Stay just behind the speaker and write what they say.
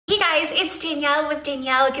Danielle with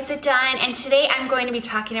Danielle Gets It Done, and today I'm going to be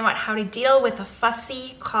talking about how to deal with a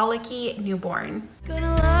fussy, colicky newborn.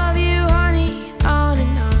 Gonna love you, honey, on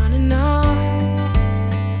and on and on.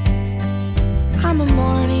 I'm a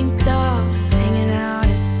morning dove singing out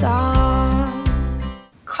a song.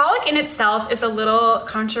 Colic in itself is a little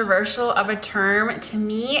controversial of a term. To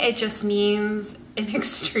me, it just means an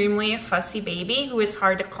extremely fussy baby who is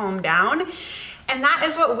hard to calm down. And that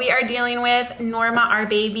is what we are dealing with. Norma, our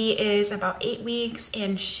baby, is about 8 weeks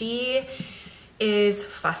and she is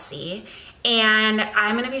fussy. And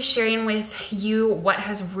I'm gonna be sharing with you what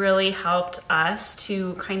has really helped us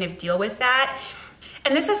to kind of deal with that.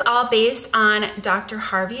 And this is all based on Dr.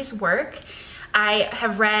 Harvey's work. I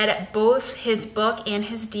have read both his book and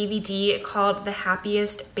his DVD called The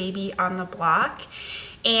Happiest Baby on the Block.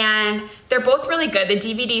 And they're both really good. The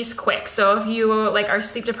DVD's quick, so if you are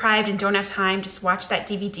sleep deprived and don't have time, just watch that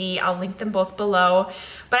DVD. I'll link them both below.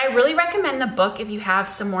 But I really recommend the book if you have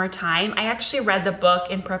some more time. I actually read the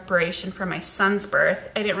book in preparation for my son's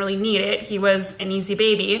birth. I didn't really need it. He was an easy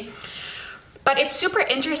baby. But it's super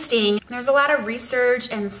interesting. There's a lot of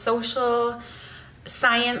research and social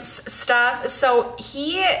science stuff. So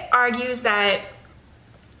he argues that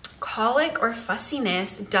colic or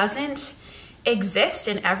fussiness doesn't exist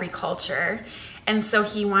in every culture. And so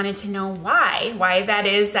he wanted to know why that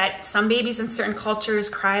is that some babies in certain cultures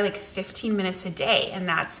cry like 15 minutes a day and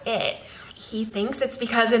that's it. He thinks it's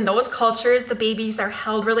because in those cultures the babies are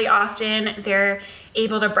held really often, they're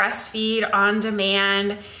able to breastfeed on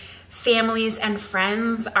demand, families and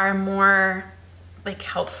friends are more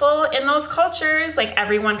helpful in those cultures,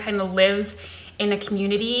 everyone kind of lives in a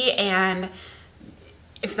community, and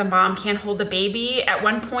if the mom can't hold the baby, at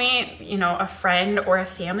one point, a friend or a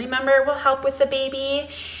family member will help with the baby.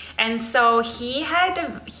 And so he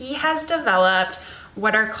has developed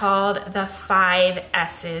what are called the 5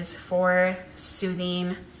 S's for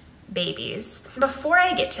soothing babies. Before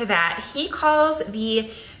I get to that, he calls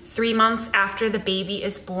the 3 months after the baby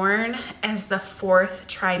is born as the 4th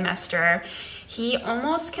trimester. He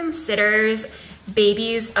almost considers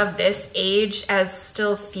babies of this age as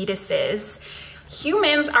still fetuses.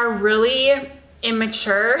 Humans are really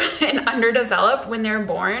immature and underdeveloped when they're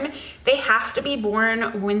born. They have to be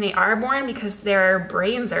born when they are born because their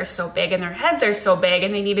brains are so big and their heads are so big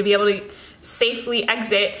and they need to be able to safely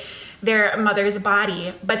exit their mother's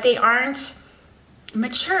body. But they aren't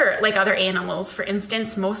mature like other animals. For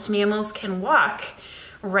instance, most mammals can walk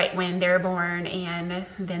right when they're born and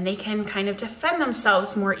then they can kind of defend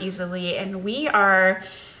themselves more easily, and we are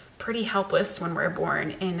pretty helpless when we're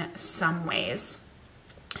born in some ways.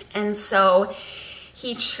 And so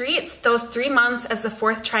he treats those 3 months as the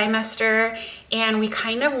 4th trimester, and we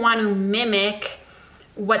kind of want to mimic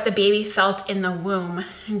what the baby felt in the womb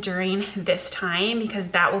during this time because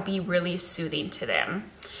that will be really soothing to them.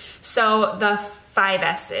 So the 5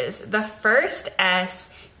 S's. The first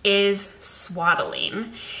S is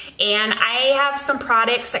swaddling. And I have some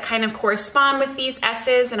products that kind of correspond with these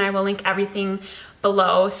S's, and I will link everything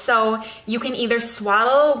below. So you can either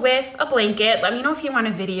swaddle with a blanket. Let me know if you want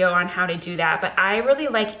a video on how to do that, but I really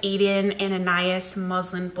like Aiden and Anais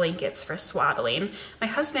muslin blankets for swaddling. My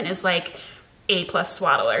husband is like A+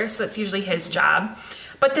 swaddler, so it's usually his job.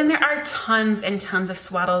 But then there are tons and tons of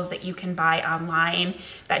swaddles that you can buy online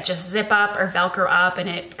that just zip up or Velcro up, and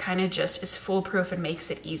it kind of just is foolproof and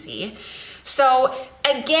makes it easy. So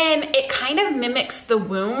again, it kind of mimics the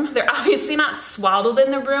womb. They're obviously not swaddled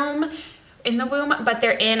in the womb, but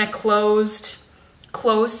they're in a close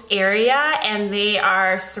area and they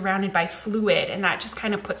are surrounded by fluid, and that just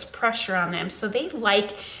kind of puts pressure on them. So they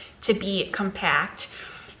like to be compact.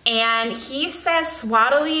 And he says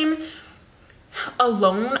swaddling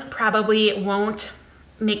alone probably won't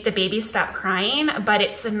make the baby stop crying, but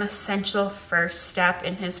it's an essential first step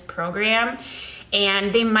in his program.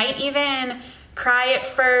 And they might even cry at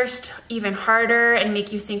first even harder and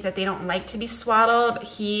make you think that they don't like to be swaddled.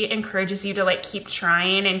 He encourages you to keep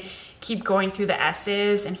trying and keep going through the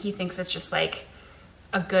S's, and he thinks it's just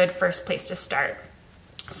a good first place to start.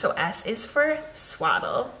 So S is for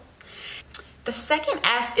swaddle. The second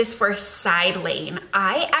S is for side laying.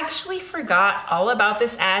 I actually forgot all about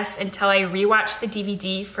this S until I rewatched the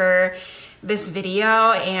DVD for this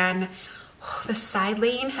video, and the side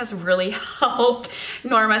laying has really helped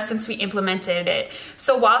Norma since we implemented it.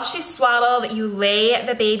 So while she's swaddled, you lay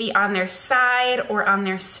the baby on their side or on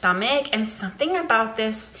their stomach, and something about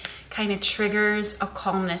this kind of triggers a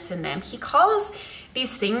calmness in them. He calls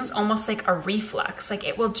these things almost like a reflux,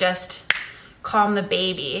 it will just calm the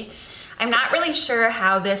baby. I'm not really sure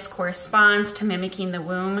how this corresponds to mimicking the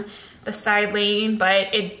womb, the side laying,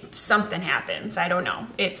 but something happens. I don't know.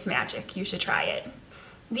 It's magic. You should try it.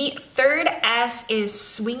 The third S is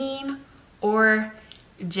swinging or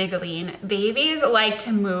jiggling. Babies like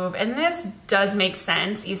to move, and this does make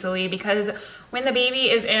sense easily because when the baby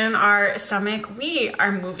is in our stomach, we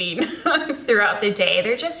are moving throughout the day.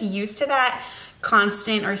 They're just used to that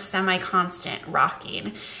constant or semi-constant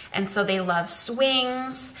rocking, and so they love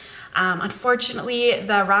swings. Unfortunately,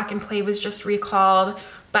 the rock and play was just recalled,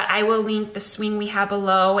 but I will link the swing we have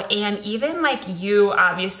below. And even like you,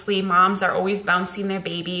 obviously, moms are always bouncing their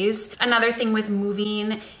babies. Another thing with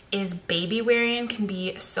moving is baby wearing can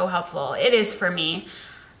be so helpful. It is for me.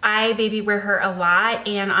 I baby wear her a lot,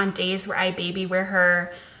 and on days where I baby wear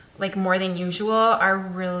her like more than usual are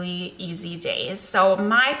really easy days. So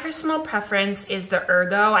my personal preference is the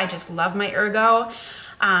Ergo. I just love my Ergo.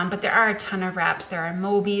 But there are a ton of wraps. There are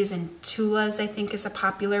Mobies and Tulas, I think, is a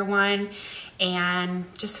popular one. And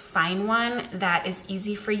just find one that is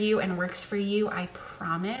easy for you and works for you. I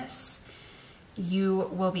promise you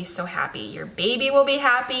will be so happy. Your baby will be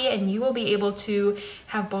happy, and you will be able to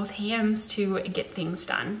have both hands to get things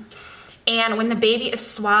done. And when the baby is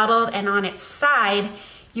swaddled and on its side,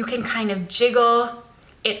 you can kind of jiggle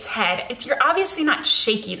its head. You're obviously not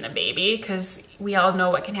shaking the baby because we all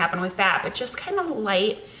know what can happen with that, but just kind of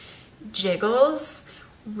light jiggles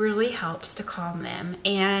really helps to calm them.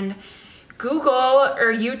 And Google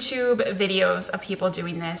or YouTube videos of people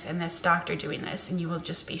doing this and this doctor doing this, and you will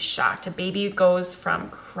just be shocked. A baby goes from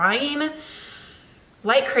crying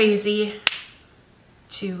like crazy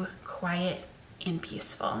to quiet and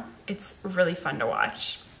peaceful. It's really fun to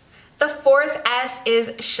watch. The fourth S is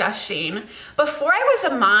shushing. Before I was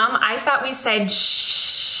a mom, I thought we said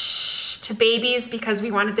shh to babies because we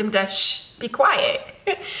wanted them to shh, be quiet.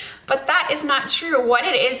 But that is not true. What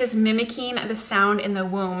it is mimicking the sound in the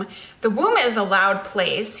womb. The womb is a loud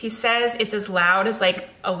place. He says it's as loud as like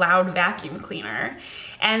a loud vacuum cleaner.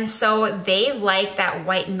 And so they like that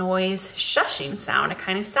white noise shushing sound. It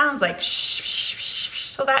kind of sounds like shh, shh,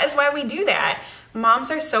 shh. So that is why we do that. Moms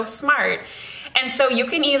are so smart. And so you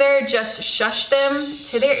can either just shush them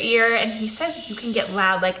to their ear, and he says you can get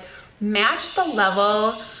loud, like match the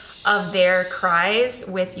level of their cries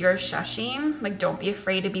with your shushing. Like, don't be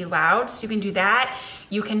afraid to be loud. So you can do that.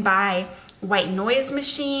 You can buy white noise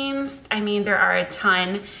machines. I mean, there are a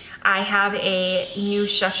ton. I have a new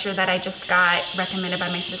shusher that I just got recommended by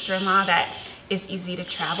my sister-in-law that is easy to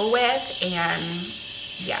travel with. And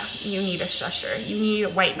yeah, you need a shusher. You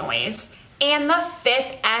need white noise. And the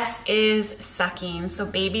fifth S is sucking. So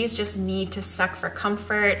babies just need to suck for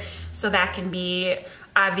comfort. So that can be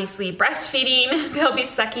obviously breastfeeding. They'll be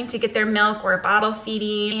sucking to get their milk, or bottle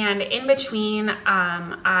feeding. And in between,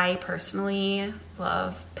 I personally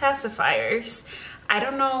love pacifiers. I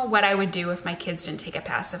don't know what I would do if my kids didn't take a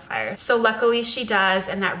pacifier. So luckily she does,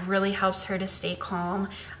 and that really helps her to stay calm.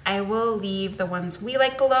 I will leave the ones we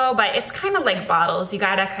like below, but it's kind of like bottles. You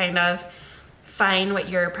gotta kind of find what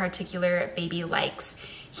your particular baby likes.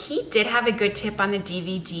 He did have a good tip on the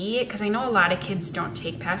DVD, because I know a lot of kids don't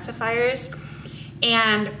take pacifiers.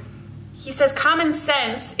 And he says common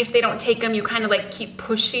sense, if they don't take them, you kind of like keep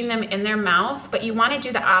pushing them in their mouth, but you want to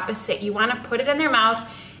do the opposite. You want to put it in their mouth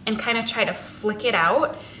and kind of try to flick it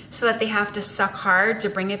out so that they have to suck hard to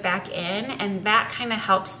bring it back in. And that kind of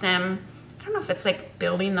helps them. I don't know if it's like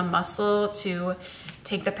building the muscle to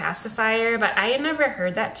take the pacifier, but I had never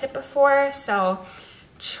heard that tip before. So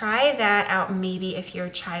try that out maybe if your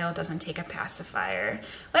child doesn't take a pacifier.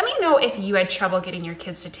 Let me know if you had trouble getting your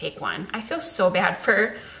kids to take one. I feel so bad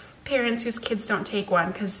for parents whose kids don't take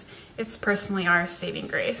one, because it's personally our saving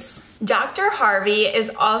grace. Dr. Harvey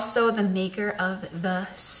is also the maker of the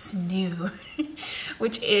Snoo,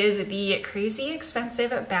 which is the crazy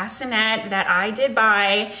expensive bassinet that I did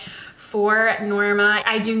buy for Norma.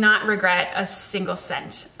 I do not regret a single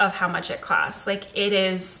cent of how much it costs. Like, it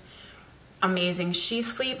is amazing. She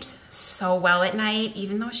sleeps so well at night.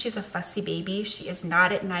 Even though she's a fussy baby, she is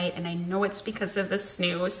not at night, and I know it's because of the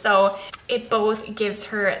Snoo. So it both gives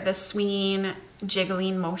her the swinging,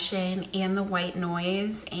 jiggling motion and the white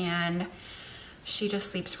noise, and she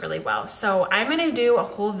just sleeps really well. So I'm gonna do a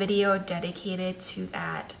whole video dedicated to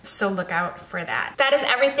that, so look out for that. That is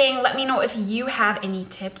everything. Let me know if you have any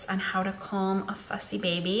tips on how to calm a fussy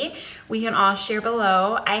baby. We can all share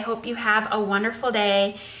below. I hope you have a wonderful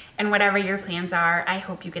day, and whatever your plans are, I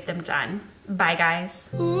hope you get them done. Bye, guys.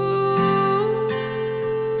 Ooh.